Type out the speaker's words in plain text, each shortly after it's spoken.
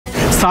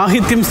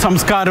സാഹിത്യം,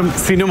 സംസ്കാരം,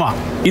 സിനിമ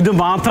ഇത്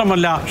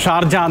മാത്രമല്ല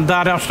ഷാർജ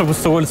അന്താരാഷ്ട്ര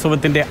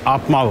പുസ്തകോത്സവത്തിൻ്റെ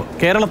ആത്മാവ്.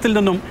 കേരളത്തിൽ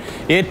നിന്നും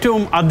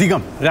ഏറ്റവും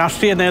അധികം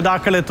രാഷ്ട്രീയ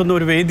നേതാക്കൾ എത്തുന്ന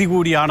ഒരു വേദി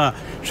കൂടിയാണ്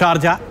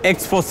ഷാർജ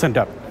എക്സ്പോ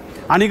സെൻറ്റർ.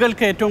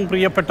 അണികൾക്ക് ഏറ്റവും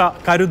പ്രിയപ്പെട്ട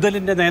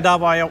കരുതലിൻ്റെ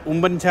നേതാവായ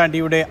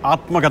ഉമ്മൻചാണ്ടിയുടെ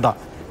ആത്മകഥ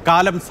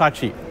കാലം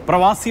സാക്ഷി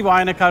പ്രവാസി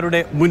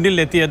വായനക്കാരുടെ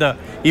മുന്നിലെത്തിയത്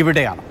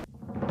ഇവിടെയാണ്.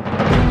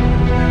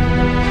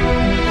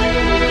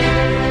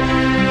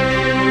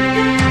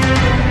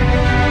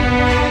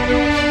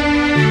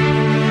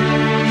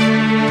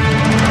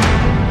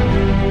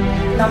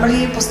 നമ്മൾ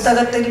ഈ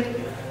പുസ്തകത്തിൽ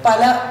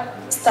പല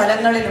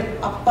സ്ഥലങ്ങളിലും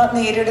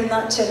നേരിടുന്ന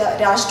ചില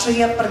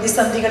രാഷ്ട്രീയ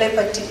പ്രതിസന്ധികളെ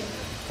പറ്റി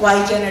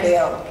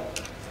വായിക്കാനിടയാവും.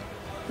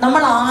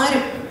 നമ്മൾ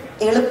ആരും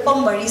എളുപ്പം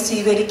വഴി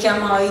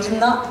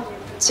സ്വീകരിക്കാമായിരുന്ന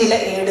ചില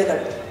ഏടുകൾ,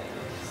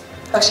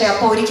 പക്ഷെ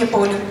അപ്പോൾ ഒരിക്കൽ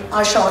പോലും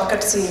ആ ഷോർട്ട്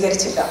കട്ട്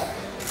സ്വീകരിച്ചില്ല.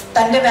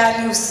 തൻ്റെ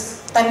വാല്യൂസ്,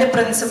 തൻ്റെ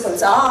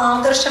പ്രിൻസിപ്പിൾസ്, ആ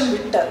ആദർശം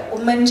വിട്ട്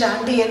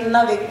ഉമ്മൻചാണ്ടി എന്ന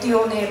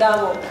വ്യക്തിയോ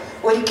നേതാവോ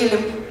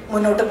ഒരിക്കലും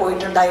മുന്നോട്ട്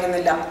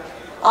പോയിട്ടുണ്ടായിരുന്നില്ല.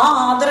 ആ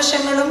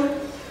ആദർശങ്ങളും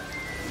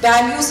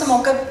വാല്യൂസും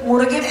ഒക്കെ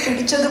മുറുകെ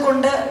പിടിച്ചത്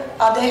കൊണ്ട്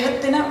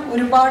അദ്ദേഹത്തിന്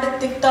ഒരുപാട്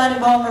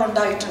തിക്താനുഭവങ്ങൾ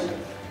ഉണ്ടായിട്ടുണ്ട്.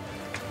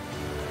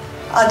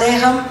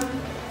 അദ്ദേഹം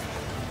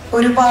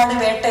ഒരുപാട്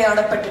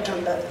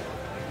വേട്ടയാടപ്പെട്ടിട്ടുണ്ട്.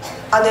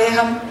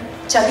 അദ്ദേഹം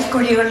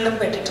ചതിക്കുഴികളിലും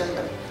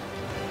പെട്ടിട്ടുണ്ട്.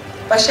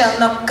 പക്ഷെ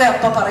അന്നൊക്കെ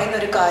അപ്പം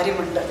പറയുന്നൊരു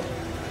കാര്യമുണ്ട്: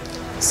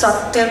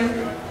 സത്യം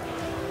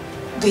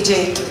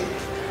വിജയിക്കും,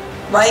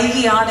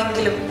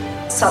 വൈകിയാണെങ്കിലും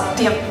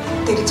സത്യം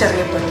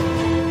തിരിച്ചറിയപ്പെടും.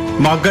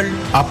 മകൾ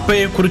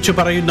അപ്പയെക്കുറിച്ച്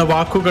പറയുന്ന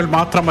വാക്കുകൾ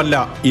മാത്രമല്ല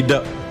ഇത്.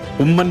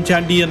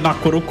 ഉമ്മൻചാണ്ടി എന്ന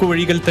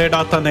കുറുക്കുവഴികൾ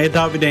തേടാത്ത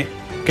നേതാവിനെ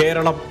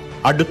കേരളം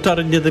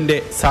അടുത്തറിഞ്ഞതിൻ്റെ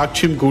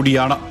സാക്ഷ്യം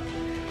കൂടിയാണ്.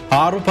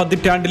 6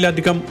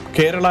 പതിറ്റാണ്ടിലധികം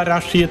കേരള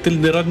രാഷ്ട്രീയത്തിൽ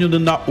നിറഞ്ഞു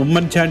നിന്ന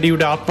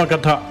ഉമ്മൻചാണ്ടിയുടെ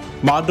ആത്മകഥ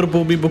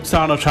മാതൃഭൂമി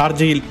ബുക്സാണ്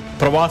ഷാർജയിൽ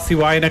പ്രവാസി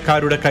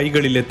വായനക്കാരുടെ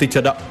കൈകളിൽ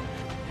എത്തിച്ചത്.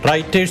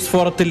 റൈറ്റേഴ്സ്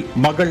ഫോറത്തിൽ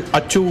മകൾ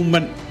അച്ചു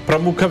ഉമ്മൻ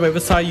പ്രമുഖ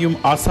വ്യവസായിയും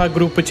ആസാ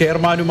ഗ്രൂപ്പ്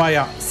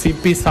ചെയർമാനുമായ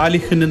CP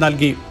സാലിഹിന്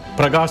നൽകി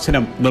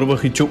പ്രകാശനം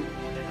നിർവഹിച്ചു.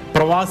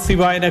 പ്രവാസി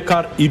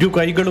വായനക്കാർ ഇരു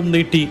കൈകളും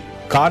നീട്ടി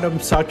കാലം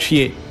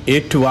സാക്ഷിയെ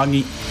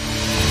ഏറ്റുവാങ്ങി.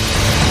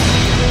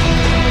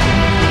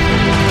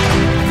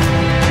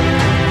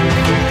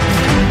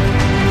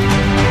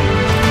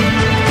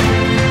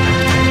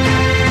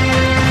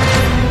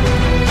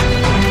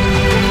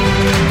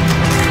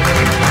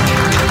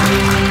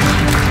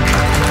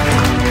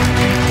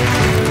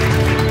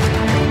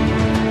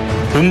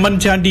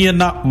 ഉമ്മൻചാണ്ടി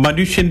എന്ന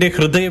മനുഷ്യന്റെ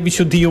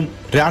ഹൃദയവിശുദ്ധിയും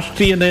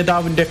രാഷ്ട്രീയ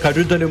നേതാവിന്റെ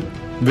കരുതലും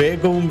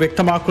വേഗവും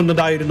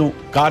വ്യക്തമാക്കുന്നതായിരുന്നു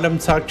കാലം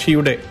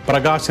സാക്ഷിയുടെ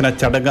പ്രകാശന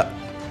ചടങ്ങ്.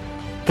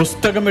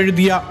 പുസ്തകം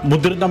എഴുതിയ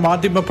മുതിർന്ന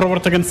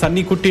മാധ്യമപ്രവർത്തകൻ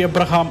സന്നിക്കുട്ടി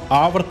എബ്രഹാം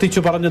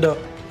ആവർത്തിച്ചു പറഞ്ഞത്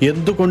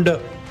എന്തുകൊണ്ട്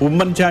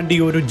ഉമ്മൻചാണ്ടി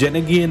ഒരു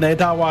ജനകീയ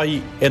നേതാവായി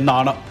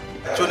എന്നാണ്.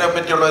 അച്ചുവിനെ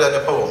പറ്റിയുള്ള ഒരു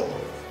അനുഭവം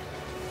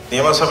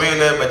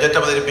നിയമസഭയിൽ ബജറ്റ്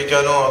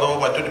അവതരിപ്പിക്കാനോ അതോ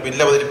മറ്റൊരു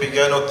ബില്ല്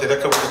അവതരിപ്പിക്കാനോ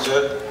തിരക്ക് പിടിച്ച്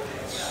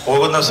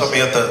പോകുന്ന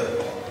സമയത്ത്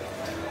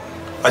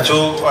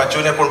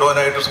അച്ചുവിനെ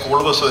കൊണ്ടുപോകാനായിട്ട് സ്കൂൾ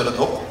ബസ്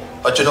വരുന്നു.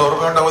 അച്ചുവിനെ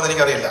ഓർമ്മയുണ്ടാവുമെന്ന്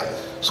എനിക്കറിയില്ല.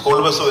 സ്കൂൾ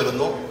ബസ്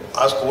വരുന്നു.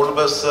 ആ സ്കൂൾ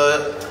ബസ്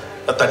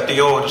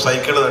തട്ടിയോ ഒരു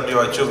സൈക്കിൾ തട്ടിയോ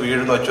അച്ചു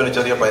വീഴുന്നു. അച്ചുവിന്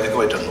ചെറിയ പരിക്ക്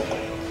പറ്റുന്നു.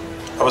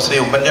 അപ്പോൾ ശ്രീ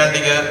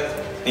ഉമ്മൻചാണ്ടിക്ക്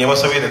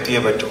നിയമസഭയിൽ എത്തിയേ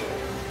പറ്റൂ.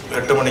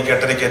 8 മണിക്ക്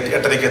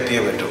 8:30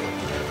 എത്തിയേ പറ്റൂ.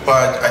 അപ്പോൾ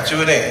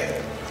അച്ചുവിനെ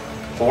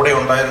കൂടെ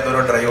ഉണ്ടായിരുന്ന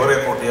ഒരു ഡ്രൈവറെ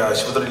കൂട്ടി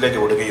ആശുപത്രിയിലേക്ക്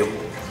വിടുകയും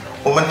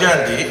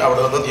ഉമ്മൻചാണ്ടി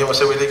അവിടെ നിന്ന്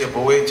നിയമസഭയിലേക്ക്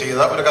പോവുകയും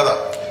ചെയ്ത ഒരു കഥ.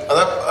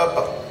 അത്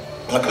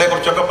മക്കളെ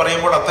കുറിച്ചൊക്കെ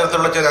പറയുമ്പോൾ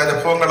അത്തരത്തിലുള്ള ചില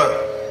അനുഭവങ്ങൾ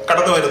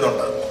കടന്നു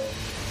വരുന്നുണ്ട്.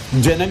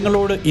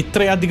 ജനങ്ങളോട്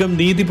ഇത്രയധികം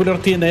നീതി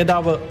പുലർത്തിയ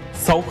നേതാവ്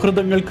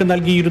സൗഹൃദങ്ങൾക്ക്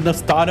നൽകിയിരുന്ന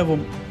സ്ഥാനവും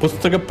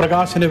പുസ്തക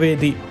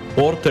പ്രകാശനവേദി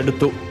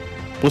ഓർത്തെടുത്തു.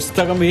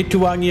 പുസ്തകം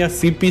ഏറ്റുവാങ്ങിയ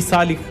CP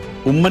സാലിഹ്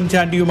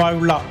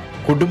ഉമ്മൻചാണ്ടിയുമായുള്ള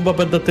കുടുംബ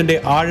ബന്ധത്തിന്റെ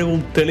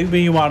ആഴവും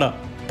തെളിമയുമാണ്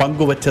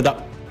പങ്കുവച്ചത്.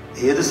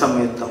 ഏത്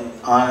സമയത്തും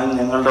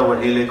ഞങ്ങളുടെ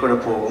വഴിയിലേക്കൂടെ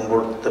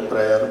പോകുമ്പോൾ,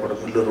 തെപ്രയാർ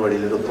കൊടുങ്ങല്ലൂർ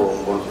വഴിയിലൂടെ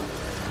പോകുമ്പോൾ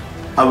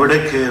അവിടെ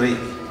കയറി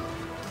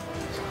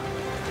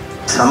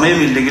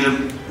സമയമില്ലെങ്കിലും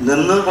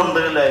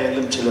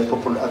നിന്നുകൊണ്ടിലായാലും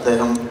ചിലപ്പോൾ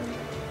അദ്ദേഹം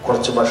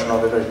കുറച്ച്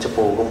ഭക്ഷണമൊക്കെ കഴിച്ച്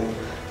പോകും.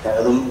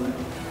 അതും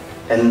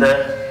എൻ്റെ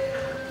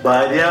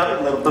ഭാര്യ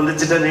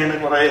നിർബന്ധിച്ചിട്ട് തന്നെയാണ്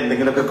കുറേ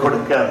എന്തെങ്കിലുമൊക്കെ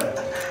കൊടുക്കുകയാണ്.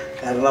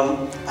 കാരണം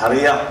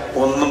അറിയാം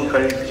ഒന്നും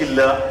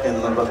കഴിക്കില്ല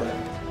എന്നുള്ളത്.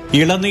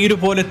 ഇളനീര്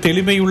പോലെ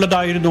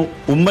തെളിമയുള്ളതായിരുന്നു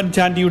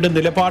ഉമ്മൻചാണ്ടിയുടെ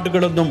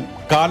നിലപാടുകളെന്നും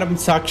കാലം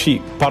സാക്ഷി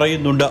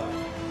പറയുന്നുണ്ട്.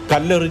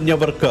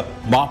 കല്ലെറിഞ്ഞവർക്ക്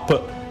മാപ്പ്,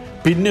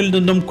 പിന്നിൽ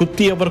നിന്നും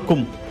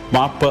കുത്തിയവർക്കും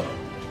മാപ്പ്.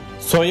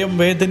 സ്വയം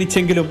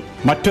വേദനിച്ചെങ്കിലും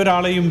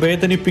മറ്റൊരാളെയും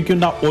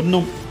വേദനിപ്പിക്കുന്ന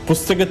ഒന്നും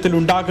പുസ്തകത്തിൽ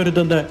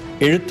ഉണ്ടാകരുതെന്ന്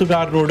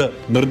എഴുത്തുകാരനോട്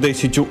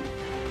നിർദ്ദേശിച്ചു.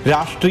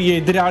 രാഷ്ട്രീയ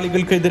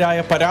എതിരാളികൾക്കെതിരായ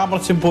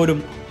പരാമർശം പോലും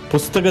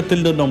പുസ്തകത്തിൽ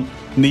നിന്നും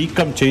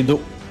നീക്കം ചെയ്തു.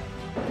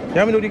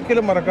 ഞാൻ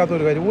ഒരിക്കലും മറക്കാത്ത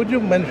ഒരു കാര്യം, ഒരു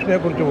മനുഷ്യനെ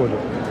കുറിച്ച്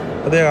പോലും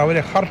അദ്ദേഹം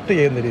അവരെ ഹർട്ട്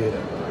ചെയ്യുന്ന രീതിയിൽ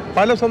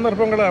പല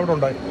സന്ദർഭങ്ങളും അവിടെ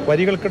ഉണ്ടായി.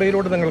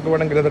 വരികൾക്കിടയിലൂടെ നിങ്ങൾക്ക്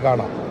വേണമെങ്കിൽ അത്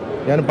കാണാം.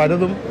 ഞാൻ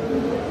പലതും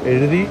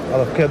എഴുതി,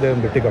 അതൊക്കെ അദ്ദേഹം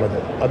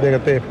വെട്ടിക്കളഞ്ഞു.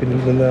 അദ്ദേഹത്തെ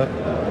പിന്നിൽ നിന്ന്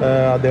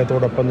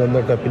അദ്ദേഹത്തോടൊപ്പം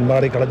നിന്നിട്ട്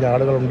പിന്മാറിക്കളഞ്ഞ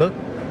ആളുകളുണ്ട്.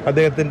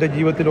 അദ്ദേഹത്തിൻ്റെ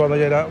ജീവിതത്തിൽ വന്ന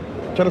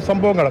ചില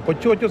സംഭവങ്ങളാണ്,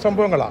 കൊച്ചു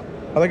സംഭവങ്ങളാണ്.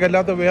 അതൊക്കെ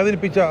അല്ലാത്ത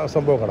വേദനിപ്പിച്ച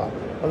സംഭവങ്ങളാണ്.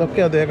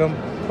 അതൊക്കെ അദ്ദേഹം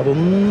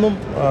അതൊന്നും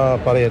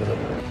പറയരുത്.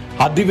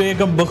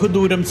 അതിവേഗം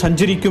ബഹുദൂരം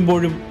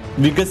സഞ്ചരിക്കുമ്പോഴും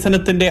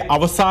വികസനത്തിന്റെ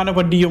അവസാന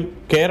വണ്ടിയും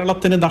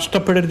കേരളത്തിന്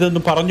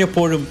നഷ്ടപ്പെടരുതെന്ന്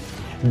പറഞ്ഞപ്പോഴും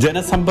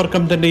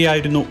ജനസമ്പർക്കം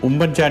തന്നെയായിരുന്നു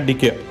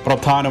ഉമ്മൻചാണ്ടിക്ക്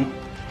പ്രധാനം.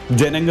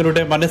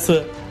 ജനങ്ങളുടെ മനസ്സ്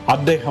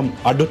അദ്ദേഹം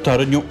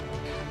അടുത്തറിഞ്ഞു.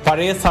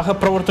 പഴയ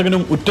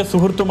സഹപ്രവർത്തകനും ഉറ്റ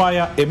സുഹൃത്തുമായ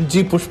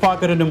MG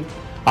പുഷ്പാകരനും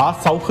ആ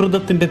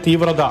സൗഹൃദത്തിന്റെ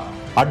തീവ്രത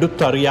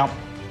അടുത്തറിയാം.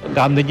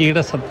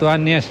 ഗാന്ധിജിയുടെ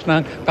സത്വാന്വേഷണ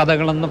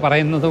കഥകളെന്ന്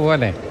പറയുന്നത്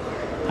പോലെ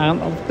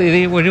ഇത്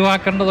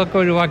ഒഴിവാക്കേണ്ടതൊക്കെ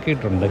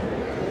ഒഴിവാക്കിയിട്ടുണ്ട്.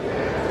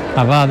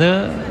 അപ്പോൾ അത്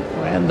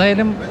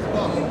എന്തായാലും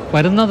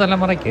വരുന്ന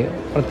തലമുറയ്ക്ക്,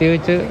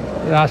 പ്രത്യേകിച്ച്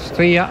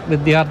രാഷ്ട്രീയ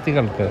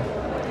വിദ്യാർത്ഥികൾക്ക്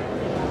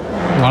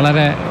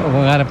വളരെ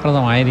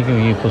ഉപകാരപ്രദമായിരിക്കും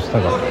ഈ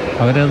പുസ്തകം.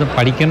 അവരത്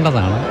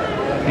പഠിക്കേണ്ടതാണ്.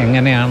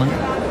 എങ്ങനെയാണ്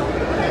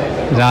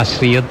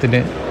രാഷ്ട്രീയത്തിൽ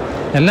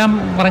എല്ലാം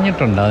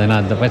പറഞ്ഞിട്ടുണ്ട്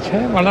അതിനകത്ത്, പക്ഷേ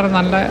വളരെ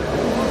നല്ല,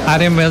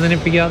 ആരെയും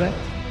വേദനിപ്പിക്കാതെ.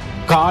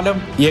 കാലം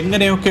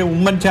എങ്ങനെയൊക്കെ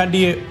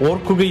ഉമ്മൻചാണ്ടിയെ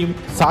ഓർക്കുകയും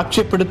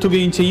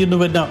സാക്ഷ്യപ്പെടുത്തുകയും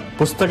ചെയ്യുന്നുവെന്ന്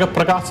പുസ്തക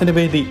പ്രകാശന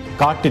വേദി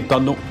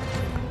കാട്ടിത്തന്നു.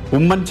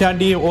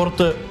 ഉമ്മൻചാണ്ടിയെ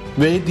ഓർത്ത്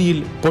വേദിയിൽ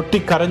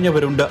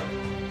പൊട്ടിക്കരഞ്ഞവരുണ്ട്.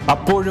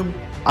 അപ്പോഴും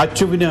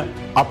അച്ചുവിന്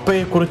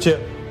അപ്പയെക്കുറിച്ച്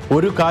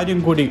ഒരു കാര്യം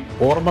കൂടി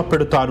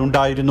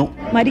ഓർമ്മപ്പെടുത്താനുണ്ടായിരുന്നു.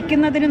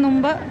 മരിക്കുന്നതിന്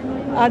മുമ്പ്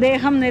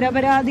അദ്ദേഹം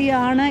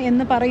നിരപരാധിയാണ്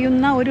എന്ന്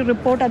പറയുന്ന ഒരു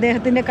റിപ്പോർട്ട്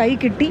അദ്ദേഹത്തിൻ്റെ കൈ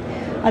കിട്ടി.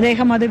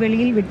 അദ്ദേഹം അത്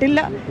വെളിയിൽ വിട്ടില്ല.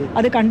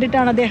 അത്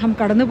കണ്ടിട്ടാണ് അദ്ദേഹം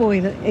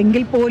കടന്നുപോയത്.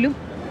 എങ്കിൽ പോലും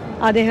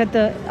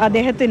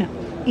അദ്ദേഹത്തിന്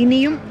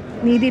ഇനിയും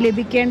നീതി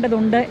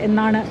ലഭിക്കേണ്ടതുണ്ട്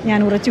എന്നാണ് ഞാൻ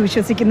ഉറച്ചു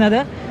വിശ്വസിക്കുന്നത്.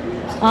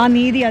 ആ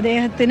നീതി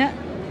അദ്ദേഹത്തിന്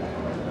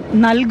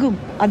നൽകും,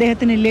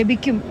 അദ്ദേഹത്തിന്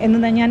ലഭിക്കും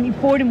എന്ന് ഞാൻ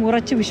ഇപ്പോഴും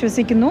ഉറച്ചു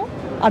വിശ്വസിക്കുന്നു.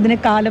 അതിന്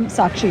കാലം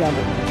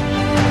സാക്ഷിയാകും.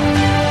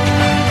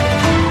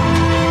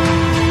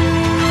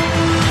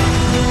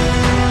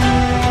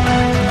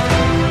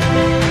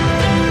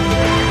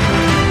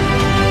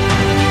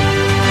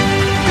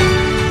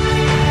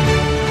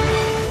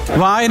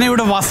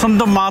 വായനയുടെ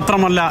വസന്തം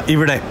മാത്രമല്ല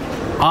ഇവിടെ,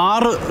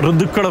 6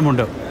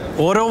 ഋതുക്കളുമുണ്ട്.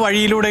 ഓരോ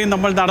വഴിയിലൂടെയും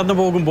നമ്മൾ നടന്നു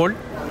പോകുമ്പോൾ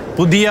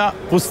പുതിയ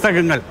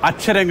പുസ്തകങ്ങൾ,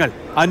 അക്ഷരങ്ങൾ,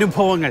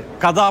 അനുഭവങ്ങൾ,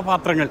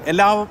 കഥാപാത്രങ്ങൾ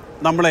എല്ലാം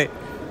നമ്മളെ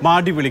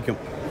മാടി വിളിക്കും.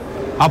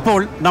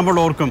 അപ്പോൾ നമ്മൾ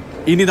ഓർക്കും,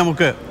 ഇനി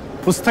നമുക്ക്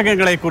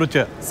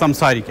പുസ്തകങ്ങളെക്കുറിച്ച്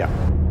സംസാരിക്കാം.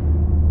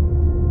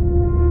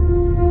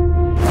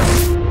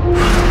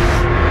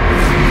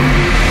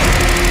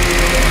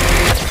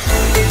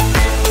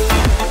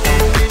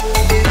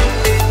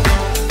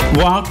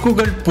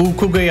 വാക്കുകൾ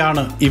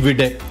പൂക്കുകയാണ്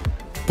ഇവിടെ.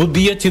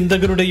 പുതിയ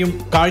ചിന്തകളുടെയും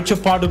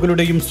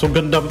കാഴ്ചപ്പാടുകളുടെയും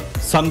സുഗന്ധം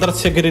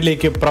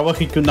സന്ദർശകരിലേക്ക്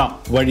പ്രവഹിക്കുന്ന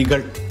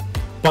വഴികൾ.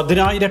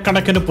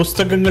 10,000-കണക്കിന്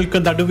പുസ്തകങ്ങൾക്ക്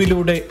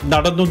നടുവിലൂടെ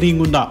നടന്നു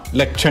നീങ്ങുന്ന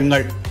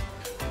ലക്ഷങ്ങൾ.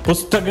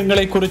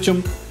 പുസ്തകങ്ങളെക്കുറിച്ചും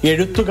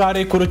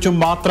എഴുത്തുകാരെക്കുറിച്ചും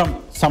മാത്രം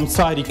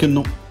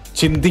സംസാരിക്കുന്നു,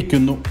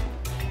 ചിന്തിക്കുന്നു.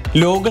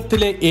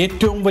 ലോകത്തിലെ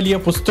ഏറ്റവും വലിയ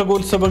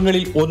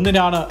പുസ്തകോത്സവങ്ങളിൽ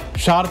ഒന്നിനാണ്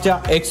ഷാർജ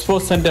എക്സ്പോ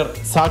സെന്റർ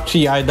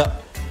സാക്ഷിയായത്.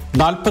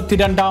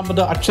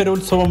 42ാമത്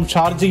അക്ഷരോത്സവം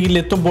ഷാർജയിൽ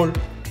എത്തുമ്പോൾ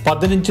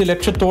 15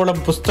 ലക്ഷത്തോളം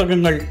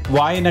പുസ്തകങ്ങൾ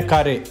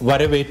വായനക്കാരെ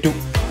വരവേറ്റു.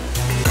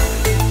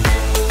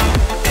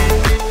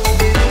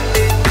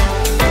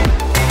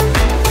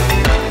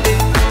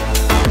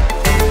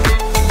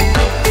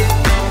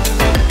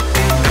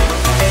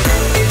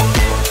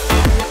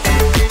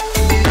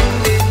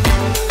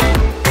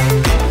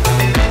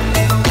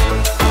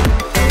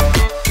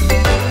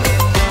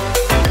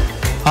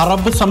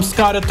 അറബ്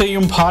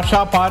സംസ്കാരത്തെയും ഭാഷാ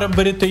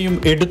പാരമ്പര്യത്തെയും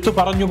എടുത്തു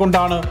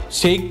പറഞ്ഞുകൊണ്ടാണ്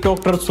Sheikh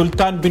doctor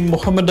Sultan bin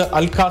Muhammad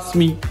അൽ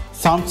ഖാസ്മി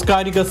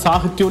സാംസ്കാരിക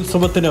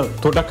സാഹിത്യോത്സവത്തിന്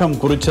തുടക്കം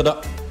കുറിച്ചത്.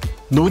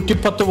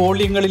 110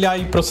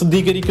 വോള്യങ്ങളിലായി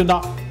പ്രസിദ്ധീകരിക്കുന്ന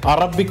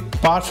അറബിക്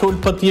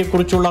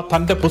ഭാഷോൽപത്തിയെക്കുറിച്ചുള്ള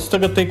തൻ്റെ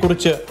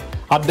പുസ്തകത്തെക്കുറിച്ച്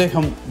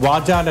അദ്ദേഹം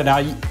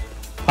വാചാലനായി.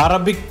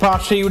 അറബിക്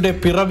ഭാഷയുടെ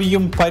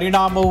പിറവിയും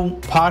പരിണാമവും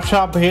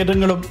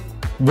ഭാഷാഭേദങ്ങളും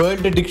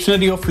വേൾഡ്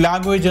ഡിക്ഷണറി ഓഫ്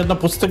ലാംഗ്വേജ് എന്ന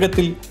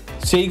പുസ്തകത്തിൽ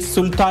ഷെയ്ഖ്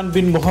സുൽത്താൻ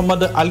ബിൻ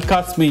മുഹമ്മദ് അൽ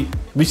ഖാസ്മി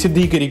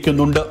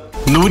വിശദീകരിക്കുന്നുണ്ട്.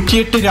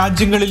 108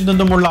 രാജ്യങ്ങളിൽ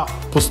നിന്നുമുള്ള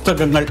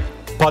പുസ്തകങ്ങൾ,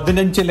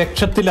 15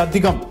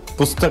 ലക്ഷത്തിലധികം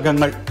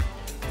പുസ്തകങ്ങൾ.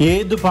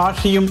 ഏത്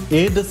ഭാഷയും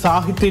ഏത്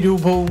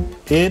സാഹിത്യരൂപവും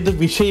ഏത്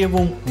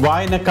വിഷയവും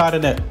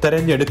വായനക്കാരന്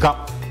തിരഞ്ഞെടുക്കാം.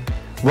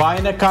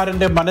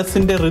 വായനക്കാരൻ്റെ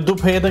മനസ്സിൻ്റെ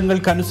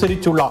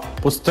ഋതുഭേദങ്ങൾക്കനുസരിച്ചുള്ള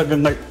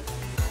പുസ്തകങ്ങൾ.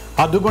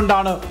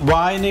 അതുകൊണ്ടാണ്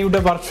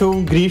വായനയുടെ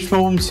വർഷവും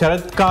ഗ്രീഷ്മവും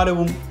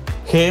ശരത്കാലവും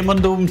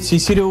ഹേമന്തവും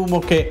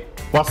ശിശിരവുമൊക്കെ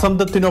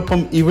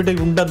വസന്തത്തിനൊപ്പം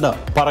ഇവിടെയുണ്ടെന്ന്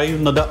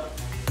പറയുന്നത്.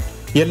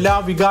 എല്ലാ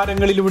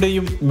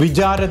വികാരങ്ങളിലൂടെയും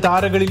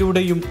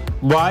വിചാരധാരകളിലൂടെയും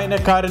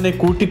വായനക്കാരനെ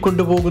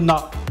കൂട്ടിക്കൊണ്ടുപോകുന്ന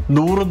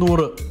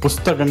 100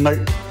 പുസ്തകങ്ങൾ.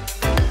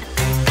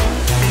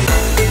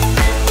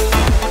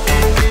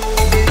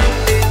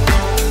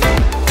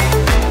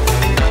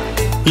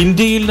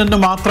 ഇന്ത്യയിൽ നിന്ന്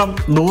മാത്രം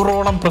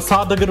 100ഓളം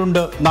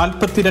പ്രസാധകരുണ്ട്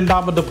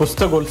 42ാമത്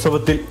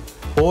പുസ്തകോത്സവത്തിൽ.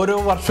 ഓരോ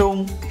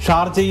വർഷവും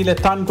ഷാർജയിൽ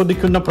എത്താൻ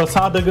കൊതിക്കുന്ന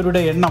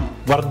പ്രസാധകരുടെ എണ്ണം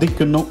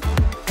വർദ്ധിക്കുന്നു.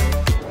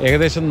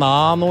 ഏകദേശം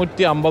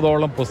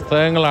 450ഓളം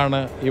പുസ്തകങ്ങളാണ്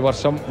ഈ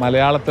വർഷം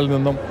മലയാളത്തിൽ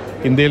നിന്നും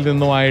ഇന്ത്യയിൽ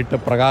നിന്നുമായിട്ട്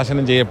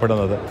പ്രകാശനം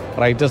ചെയ്യപ്പെടുന്നത്.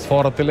 റൈറ്റേഴ്സ്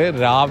ഫോറത്തിൽ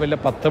രാവിലെ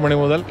 10 മണി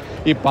മുതൽ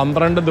ഈ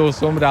 12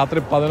 ദിവസവും രാത്രി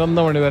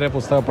 11 മണി വരെ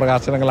പുസ്തക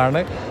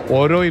പ്രകാശനങ്ങളാണ്.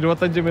 ഓരോ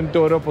 25 മിനിറ്റ്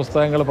ഓരോ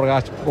പുസ്തകങ്ങൾ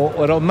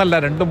ഒന്നല്ല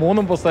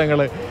 2-3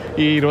 പുസ്തകങ്ങൾ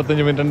ഈ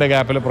 25 മിനിറ്റിൻ്റെ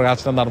ഗ്യാപ്പിൽ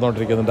പ്രകാശനം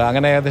നടന്നുകൊണ്ടിരിക്കുന്നുണ്ട്.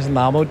 അങ്ങനെ ഏകദേശം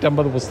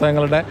 450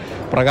 പുസ്തകങ്ങളുടെ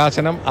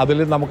പ്രകാശനം.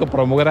 അതിൽ നമുക്ക്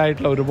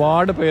പ്രമുഖരായിട്ടുള്ള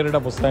ഒരുപാട്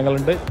പേരുടെ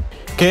പുസ്തകങ്ങളുണ്ട്.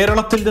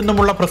 കേരളത്തിൽ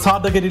നിന്നുമുള്ള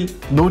പ്രസാധകരിൽ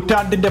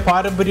നൂറ്റാണ്ടിൻ്റെ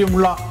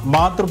പാരമ്പര്യമുള്ള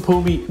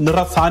മാതൃഭൂമി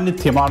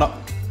നിറസാന്നിധ്യമാണ്.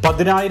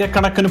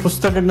 10,000-കണക്കിന്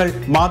പുസ്തകങ്ങൾ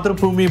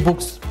മാതൃഭൂമി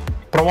ബുക്സ്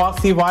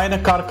പ്രവാസി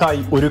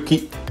വായനക്കാർക്കായി ഒരുക്കി.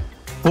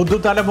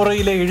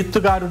 പുതുതലമുറയിലെ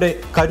എഴുത്തുകാരുടെ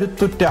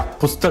കരുത്തുറ്റ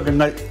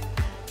പുസ്തകങ്ങൾ.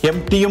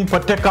 MTയും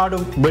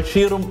പൊറ്റക്കാടും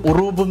ബഷീറും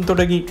ഉറൂബും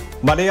തുടങ്ങി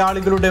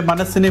മലയാളികളുടെ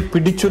മനസ്സിനെ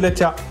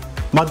പിടിച്ചുലച്ച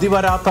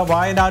മതിവരാത്ത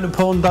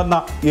വായനാനുഭവം തന്ന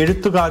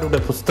എഴുത്തുകാരുടെ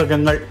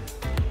പുസ്തകങ്ങൾ.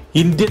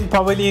 ഇന്ത്യൻ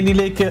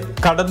പവലിയനിലേക്ക്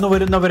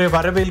കടന്നുവരുന്നവരെ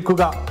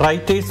വരവേൽക്കുക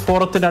റൈറ്റേഴ്സ്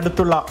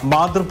ഫോറത്തിനടുത്തുള്ള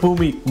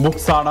മാതൃഭൂമി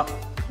ബുക്സ് ആണ്.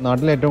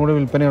 നാട്ടിൽ ഏറ്റവും കൂടുതൽ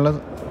വിൽപ്പനയുള്ള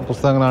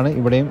പുസ്തകങ്ങളാണ്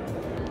ഇവിടെയും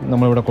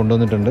നമ്മളിവിടെ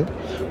കൊണ്ടുവന്നിട്ടുണ്ട്.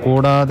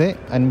 കൂടാതെ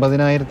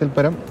 50,000-ൽ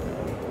പരം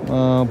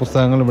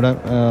പുസ്തകങ്ങൾ ഇവിടെ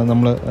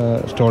നമ്മൾ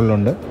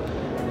സ്റ്റോളിലുണ്ട്.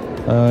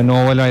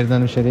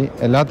 നോവലായിരുന്നാലും ശരി,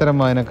 എല്ലാത്തരം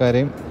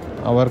വായനക്കാരെയും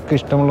അവർക്ക്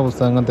ഇഷ്ടമുള്ള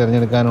പുസ്തകങ്ങൾ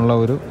തിരഞ്ഞെടുക്കാനുള്ള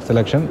ഒരു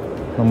സെലക്ഷൻ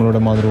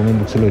നമ്മളിവിടെ മാതൃഭൂമി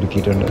ബുക്സിൽ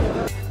ഒരുക്കിയിട്ടുണ്ട്.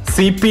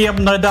 CPM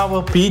നേതാവ്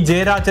P.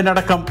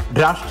 ജയരാജനടക്കം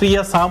രാഷ്ട്രീയ,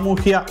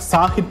 സാമൂഹ്യ,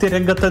 സാഹിത്യ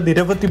രംഗത്ത്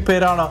നിരവധി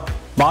പേരാണ്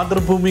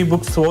മാതൃഭൂമി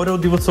ബുക്സ് ഓരോ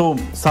ദിവസവും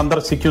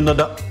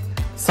സന്ദർശിക്കുന്നത്.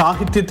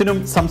 സാഹിത്യത്തിനും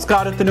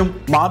സംസ്കാരത്തിനും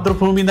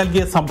മാതൃഭൂമി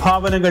നൽകിയ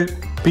സംഭാവനകൾ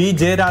P.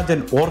 ജയരാജൻ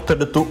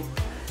ഓർത്തെടുത്തു.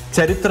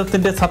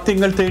 ചരിത്രത്തിന്റെ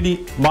സത്യങ്ങൾ തേടി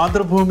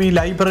മാതൃഭൂമി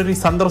ലൈബ്രറി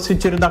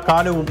സന്ദർശിച്ചിരുന്ന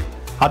കാലവും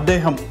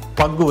അദ്ദേഹം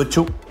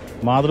പങ്കുവച്ചു.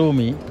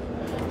 മാതൃഭൂമി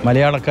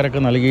മലയാളക്കരക്ക്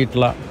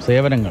നൽകിയിട്ടുള്ള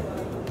സേവനങ്ങൾ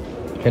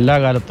എല്ലാ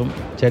കാലത്തും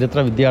ചരിത്ര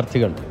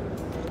വിദ്യാർത്ഥികൾ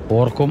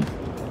ഓർക്കും.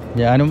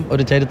 ഞാനും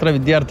ഒരു ചരിത്ര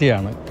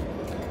വിദ്യാർത്ഥിയാണ്.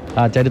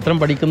 ആ ചരിത്രം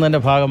പഠിക്കുന്നതിൻ്റെ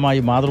ഭാഗമായി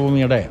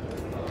മാതൃഭൂമിയുടെ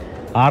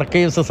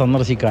ആർക്കൈവ്സ്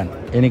സന്ദർശിക്കാൻ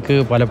എനിക്ക്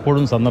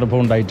പലപ്പോഴും സന്ദർഭം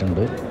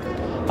ഉണ്ടായിട്ടുണ്ട്.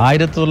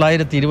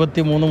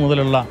 1923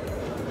 മുതലുള്ള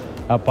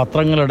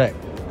പത്രങ്ങളുടെ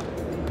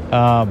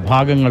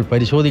ഭാഗങ്ങൾ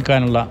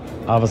പരിശോധിക്കാനുള്ള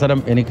അവസരം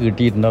എനിക്ക്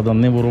കിട്ടിയിട്ടുണ്ട്. അത്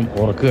നന്ദിപൂർവ്വം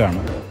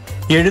ഓർക്കുകയാണ്.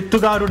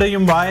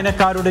 എഴുത്തുകാരുടെയും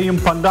വായനക്കാരുടെയും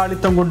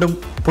പങ്കാളിത്തം കൊണ്ടും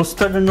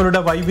പുസ്തകങ്ങളുടെ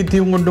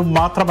വൈവിധ്യവും കൊണ്ടും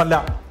മാത്രമല്ല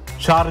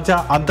ഷാർജ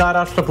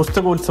അന്താരാഷ്ട്ര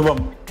പുസ്തകോത്സവം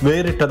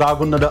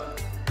വേറിട്ടതാകുന്നത്.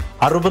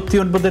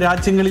 69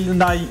 രാജ്യങ്ങളിൽ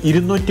നിന്നായി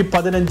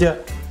 215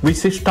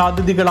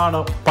 വിശിഷ്ടാതിഥികളാണ്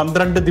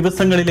 12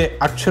 ദിവസങ്ങളിലെ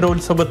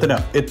അക്ഷരോത്സവത്തിന്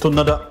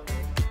എത്തുന്നത്.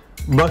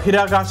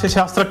 ബഹിരാകാശ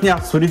ശാസ്ത്രജ്ഞ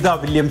Sunitha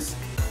Williams,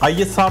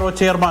 ISRO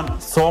chairman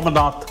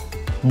Somnath,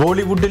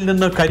 ബോളിവുഡിൽ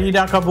നിന്ന് കരീന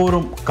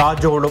കപൂറും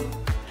കാജോളും.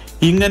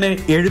 ഇങ്ങനെ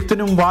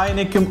എഴുത്തിനും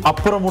വായനയ്ക്കും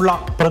അപ്പുറമുള്ള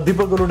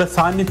പ്രതിഭകളുടെ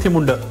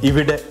സാന്നിധ്യമുണ്ട്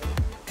ഇവിടെ.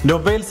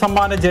 നൊബേൽ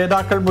സമ്മാന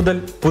ജേതാക്കൾ മുതൽ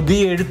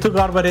പുതിയ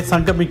എഴുത്തുകാർ വരെ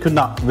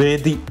സംഗമിക്കുന്ന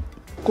വേദി.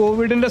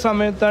 കോവിഡിൻ്റെ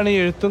സമയത്താണ് ഈ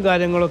എഴുത്തും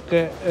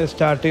കാര്യങ്ങളൊക്കെ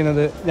സ്റ്റാർട്ട്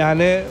ചെയ്യുന്നത്. ഞാൻ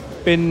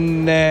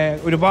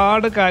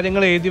ഒരുപാട്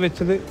കാര്യങ്ങൾ എഴുതി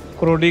വെച്ചത്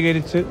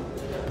ക്രോഡീകരിച്ച്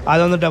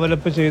അതൊന്ന്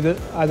ഡെവലപ്പ് ചെയ്ത്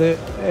അത്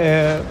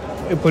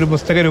ഇപ്പോൾ ഒരു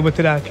പുസ്തക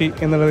രൂപത്തിലാക്കി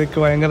എന്നുള്ളത് എനിക്ക്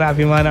ഭയങ്കര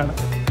അഭിമാനമാണ്.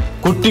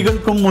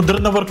 കുട്ടികൾക്കും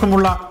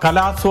മുതിർന്നവർക്കുമുള്ള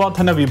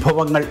കലാസ്വാദന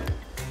വിഭവങ്ങൾ.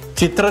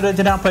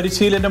 ചിത്രരചനാ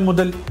പരിശീലനം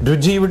മുതൽ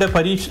രുചിയുടെ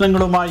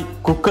പരീക്ഷണങ്ങളുമായി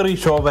കുക്കറി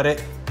ഷോ വരെ.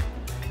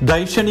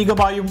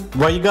 ദൈക്ഷണികമായും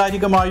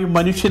വൈകാരികമായും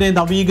മനുഷ്യനെ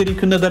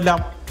നവീകരിക്കുന്നതെല്ലാം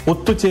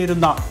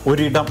ഒത്തുചേരുന്ന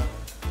ഒരിടം.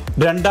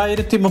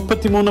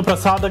 2033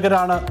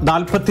 പ്രസാധകരാണ്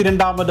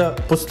 42ാമത്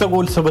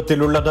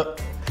പുസ്തകോത്സവത്തിലുള്ളത്.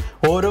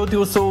 ഓരോ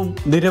ദിവസവും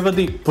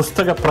നിരവധി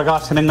പുസ്തക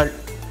പ്രകാശനങ്ങൾ.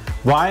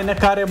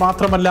 വായനക്കാരെ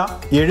മാത്രമല്ല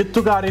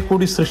എഴുത്തുകാരെ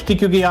കൂടി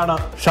സൃഷ്ടിക്കുകയാണ്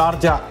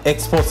ഷാർജ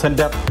എക്സ്പോ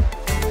സെന്റർ.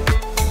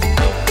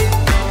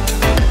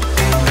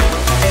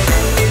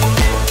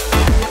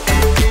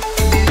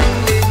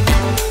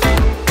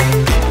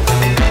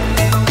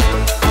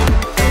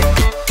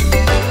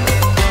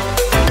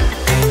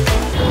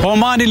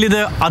 ഒമാനിൽ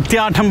ഇത്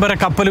അത്യാഡംബര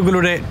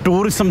കപ്പലുകളുടെ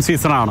ടൂറിസം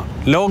സീസണാണ്.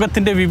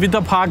 ലോകത്തിൻ്റെ വിവിധ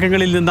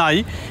ഭാഗങ്ങളിൽ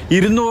നിന്നായി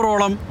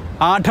 200ഓളം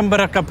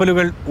ആഡംബര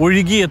കപ്പലുകൾ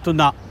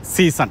ഒഴുകിയെത്തുന്ന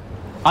സീസൺ.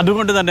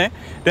 അതുകൊണ്ട് തന്നെ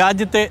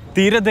രാജ്യത്തെ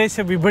തീരദേശ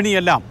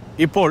വിപണിയെല്ലാം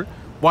ഇപ്പോൾ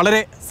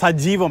വളരെ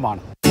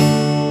സജീവമാണ്.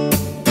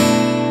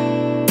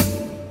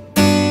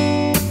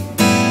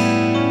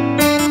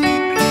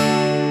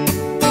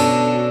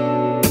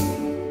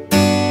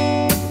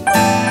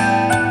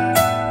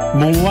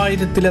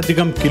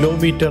 മൂവായിരത്തിലധികം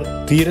കിലോമീറ്റർ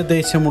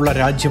തീരദേശമുള്ള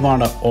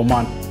രാജ്യമാണ്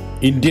ഒമാൻ.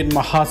 ഇന്ത്യൻ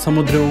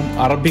മഹാസമുദ്രവും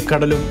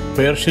അറബിക്കടലും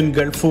പേർഷ്യൻ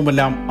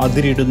ഗൾഫുമെല്ലാം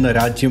അതിരിടുന്ന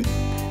രാജ്യം.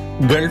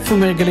 ഗൾഫ്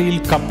മേഖലയിൽ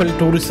കപ്പൽ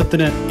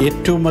ടൂറിസത്തിന്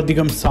ഏറ്റവും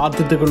അധികം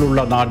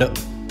സാധ്യതകളുള്ള നാട്.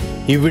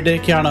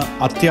 ഇവിടേക്കാണ്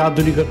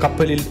അത്യാധുനിക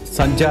കപ്പലിൽ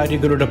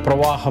സഞ്ചാരികളുടെ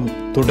പ്രവാഹം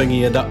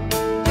തുടങ്ങിയത്.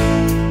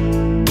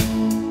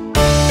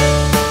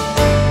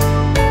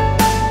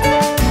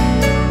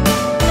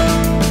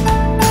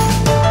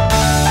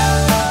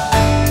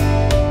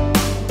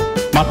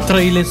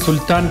 മത്രയിലെ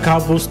സുൽത്താൻ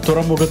കാബൂസ്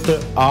തുറമുഖത്ത്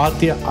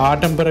ആദ്യ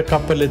ആഡംബര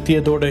കപ്പൽ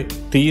എത്തിയതോടെ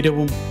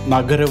തീരവും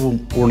നഗരവും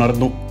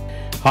ഉണർന്നു.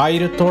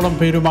 1000ഓളം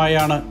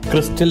പേരുമായാണ്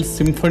ക്രിസ്റ്റൽ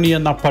സിംഫണി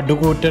എന്ന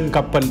പടുകൂറ്റൻ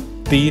കപ്പൽ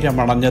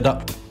തീരമണഞ്ഞത്.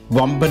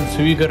 വമ്പൻ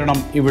സ്വീകരണം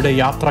ഇവിടെ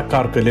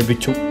യാത്രക്കാർക്ക്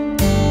ലഭിച്ചു.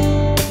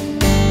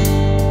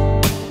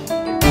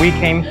 We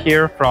came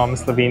here from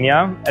Slovenia.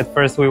 At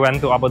first we went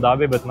to Abu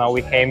Dhabi, but now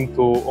we came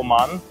to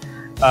Oman.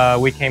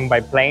 We came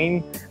by plane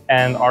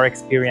and our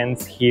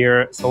experience here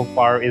so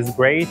far is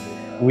great.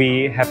 We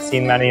have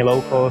seen many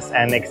locals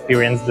and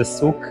experienced the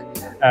souk.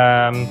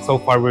 So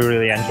far we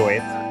really enjoy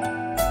it.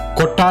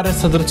 കൊട്ടാര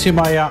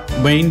സദൃശ്യമായ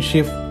main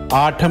ship,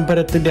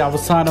 ആഡംബരത്തിന്റെ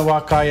അവസാന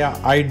വാക്കായ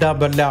Ida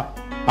ബല്ല,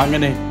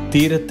 അങ്ങനെ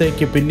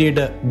തീരത്തേക്ക്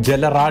പിന്നീട്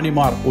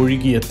ജലറാണിമാർ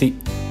ഒഴുകിയെത്തി.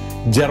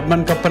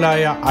 German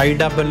കപ്പലായ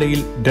Ida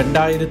ബല്ലയിൽ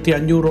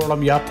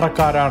 2500ഓളം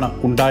യാത്രക്കാരാണ്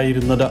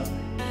ഉണ്ടായിരുന്നത്.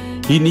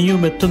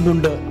 ഇനിയും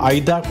എത്തുന്നുണ്ട്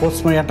ഐദ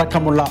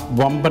കോസ്മയടക്കമുള്ള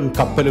വമ്പൻ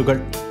കപ്പലുകൾ.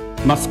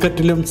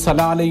 മസ്കറ്റിലും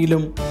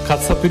സലാലയിലും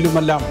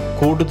ഖസഫിലുമെല്ലാം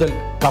കൂടുതൽ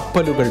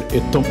കപ്പലുകൾ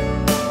എത്തും.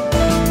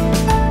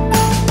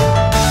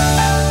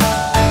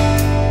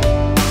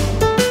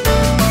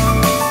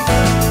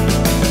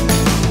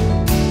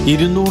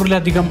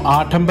 ഇരുന്നൂറിലധികം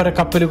ആഡംബര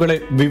കപ്പലുകളെ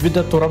വിവിധ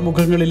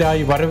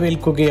തുറമുഖങ്ങളിലായി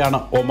വരവേൽക്കുകയാണ്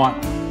ഒമാൻ.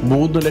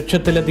 3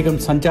 ലക്ഷത്തിലധികം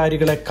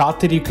സഞ്ചാരികളെ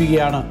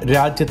കാത്തിരിക്കുകയാണ്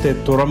രാജ്യത്തെ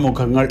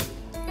തുറമുഖങ്ങൾ.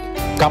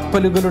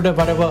 കപ്പലുകളുടെ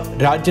വരവ്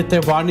രാജ്യത്തെ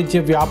വാണിജ്യ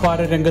വ്യാപാര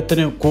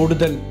രംഗത്തിന്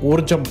കൂടുതൽ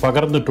ഊർജം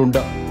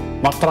പകർന്നിട്ടുണ്ട്.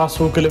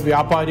 മത്രാസൂക്കിലെ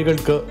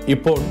വ്യാപാരികൾക്ക്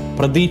ഇപ്പോൾ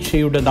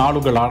പ്രതീക്ഷയുടെ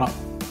നാളുകളാണ്.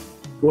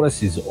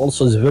 Tourists is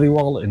also very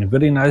well and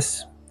very nice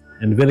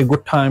and very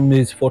good time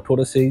is for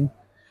touristing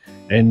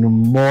and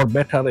more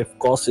better of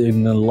course in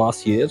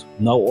last year.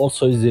 Now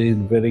also is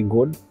very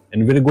good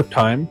and very good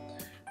time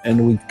and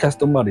with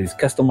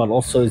customer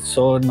also is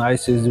so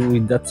nice is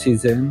with that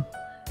season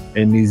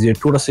and is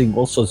touristing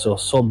also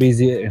so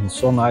busy and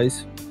so nice.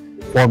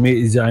 For me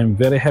is I'm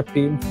very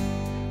happy.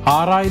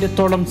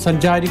 6000-ഓളം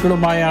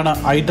സഞ്ചാരികളുമായാണ്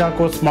ഐദ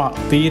കോസ്മ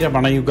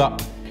തീരമണയുക.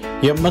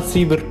 MSC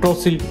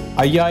വിർട്ടോസിൽ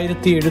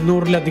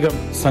 5700-ലധികം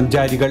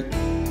സഞ്ചാരികൾ.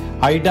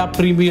 Ida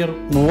premier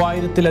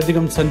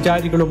 3000-ലധികം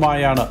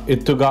സഞ്ചാരികളുമായാണ്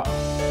എത്തുക.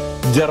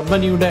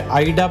 ജർമ്മനിയുടെ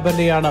Ida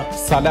ബെല്ലയാണ്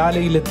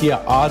സലാലയിലെത്തിയ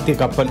ആദ്യ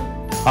കപ്പൽ.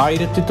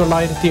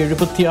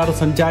 1976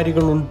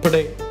 സഞ്ചാരികൾ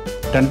ഉൾപ്പെടെ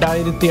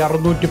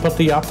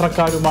 2610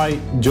 യാത്രക്കാരുമായി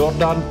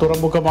Jordan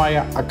തുറമുഖമായ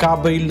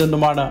അക്കാബയിൽ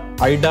നിന്നുമാണ്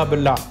Ida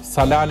Bella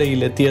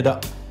സലാലയിലെത്തിയത്.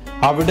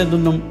 അവിടെ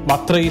നിന്നും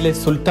മത്രയിലെ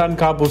സുൽത്താൻ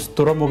കാബൂസ്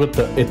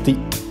തുറമുഖത്ത് എത്തി.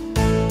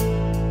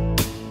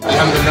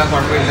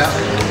 കുഴപ്പമില്ല.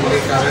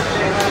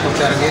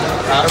 കുറച്ചിറങ്ങി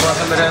 6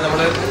 മാസം വരെ നമ്മൾ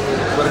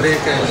വെറുതെ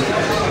കഴിഞ്ഞു.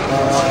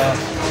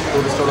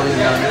 ടൂറിസ്റ്റോടൊന്നും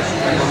ഇല്ലാണ്ട്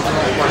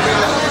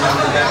കുഴപ്പമില്ല.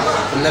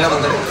 ഇന്നലെ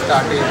മുതൽ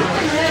സ്റ്റാർട്ട് ചെയ്തു.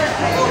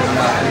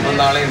 ഇപ്പം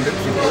നാളെയുണ്ട്.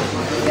 ഇപ്പോൾ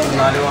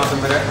 4 മാസം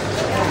വരെ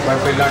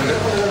കുഴപ്പമില്ലാണ്ട്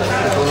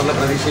കിട്ടുമെന്നുള്ള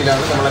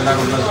പ്രതീക്ഷയിലാണ്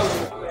നമ്മളെല്ലാവരും ഉള്ളത്.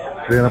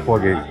 ഇതിനെ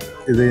പുകയിൽ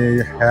ഇത്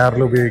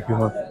ഹെയറിൽ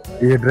ഉപയോഗിക്കുന്നു,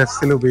 ഈ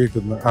ഡ്രസ്സിൽ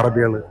ഉപയോഗിക്കുന്നു.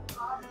 അറബികൾ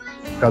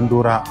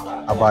കന്തൂറ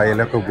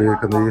അബായലൊക്കെ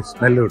ഉപയോഗിക്കുന്ന ഈ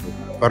സ്മെല്ല് കിട്ടും.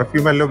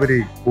 പെർഫ്യൂം എല്ലാം ഉപരി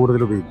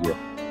കൂടുതൽ ഉപയോഗിക്കുക.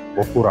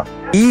 ബൊക്കൂറ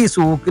ഈ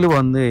സൂക്കിൽ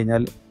വന്നു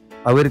കഴിഞ്ഞാൽ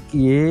അവർക്ക്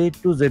A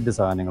to Z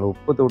സാധനങ്ങൾ,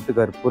 ഉപ്പ് തൊട്ട്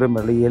കർപ്പൂരം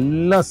വരെ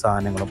എല്ലാ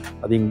സാധനങ്ങളും,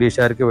 അത്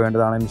ഇംഗ്ലീഷുകാർക്ക്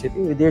വേണ്ടതാണെങ്കിലും ശരി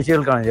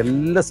വിദേശികൾക്കാണെങ്കിലും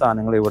എല്ലാ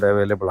സാധനങ്ങളും ഇവിടെ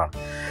അവൈലബിൾ ആണ്.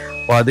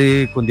 അപ്പോൾ അത്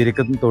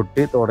കുന്തിരിക്കം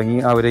തൊട്ട് തുടങ്ങി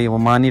അവർ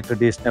ഒമാനി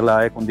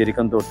ട്രഡീഷണലായ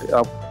കുന്തിരിക്കം തൊട്ട്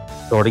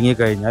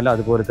തുടങ്ങിക്കഴിഞ്ഞാൽ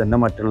അതുപോലെ തന്നെ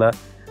മറ്റുള്ള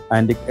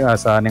ആൻറ്റിക്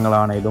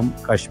സാധനങ്ങളാണേലും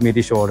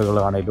കാശ്മീരി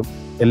ഷോളുകളാണേലും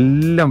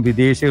എല്ലാം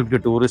വിദേശികൾക്ക്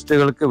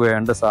ടൂറിസ്റ്റുകൾക്ക്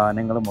വേണ്ട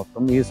സാധനങ്ങൾ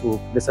മൊത്തം ഈ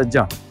സൂക്കിൽ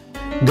സജ്ജാണ്.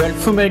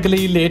 ഗൾഫ്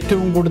മേഖലയിൽ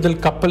ഏറ്റവും കൂടുതൽ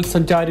കപ്പൽ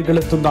സഞ്ചാരികൾ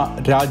എത്തുന്ന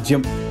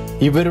രാജ്യം.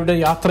 ഇവരുടെ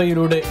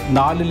യാത്രയിലൂടെ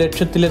 4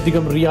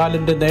 ലക്ഷത്തിലധികം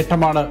റിയാലിന്റെ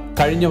നേട്ടമാണ്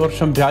കഴിഞ്ഞ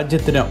വർഷം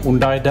രാജ്യത്തിന്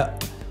ഉണ്ടായത്.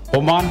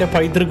 ഒമാന്റെ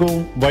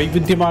പൈതൃകവും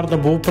വൈവിധ്യമാർന്ന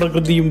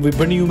ഭൂപ്രകൃതിയും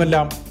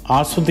വിപണിയുമെല്ലാം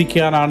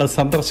ആസ്വദിക്കാനാണ്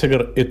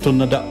സന്ദർശകർ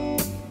എത്തുന്നത്.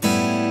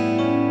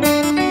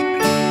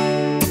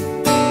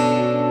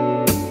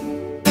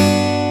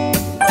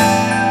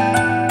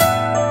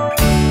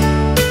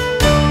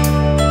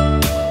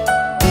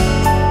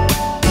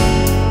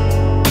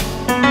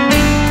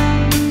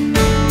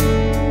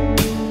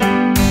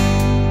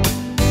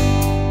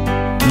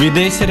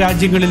 വിദേശ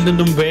രാജ്യങ്ങളിൽ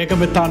നിന്നും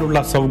വേഗമെത്താനുള്ള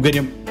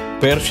സൗകര്യം,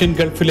 പേർഷ്യൻ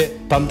ഗൾഫിലെ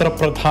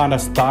തന്ത്രപ്രധാന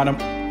സ്ഥാനം,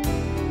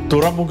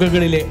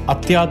 തുറമുഖങ്ങളിലെ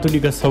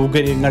അത്യാധുനിക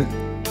സൗകര്യങ്ങൾ,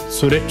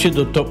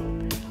 സുരക്ഷിതത്വം,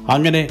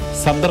 അങ്ങനെ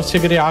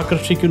സന്ദർശകരെ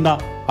ആകർഷിക്കുന്ന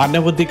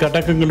അനവധി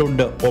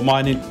ഘടകങ്ങളുണ്ട്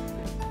ഒമാനിൽ.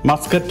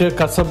 Muscat,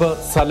 Khasab,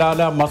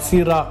 Salalah,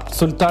 മസീറ,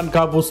 Sultan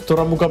Qaboos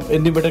തുറമുഖം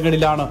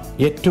എന്നിവിടങ്ങളിലാണ്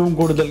ഏറ്റവും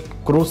കൂടുതൽ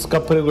ക്രൂസ്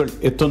കപ്പലുകൾ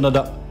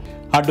എത്തുന്നത്.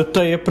 അടുത്ത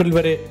ഏപ്രിൽ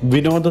വരെ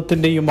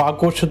വിനോദത്തിൻ്റെയും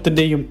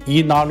ആഘോഷത്തിൻ്റെയും ഈ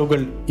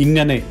നാളുകൾ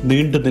ഇങ്ങനെ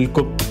നീണ്ടു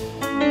നിൽക്കും.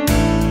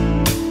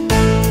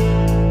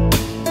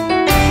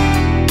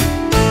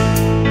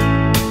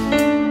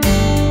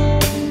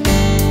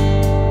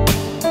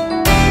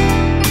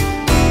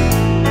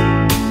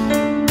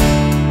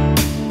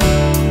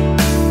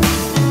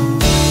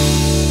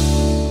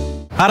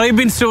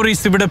 അറേബ്യൻ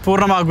സ്റ്റോറീസ് ഇവിടെ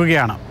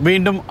പൂർണ്ണമാകുകയാണ്.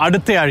 വീണ്ടും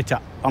അടുത്ത ആഴ്ച.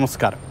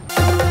 നമസ്കാരം.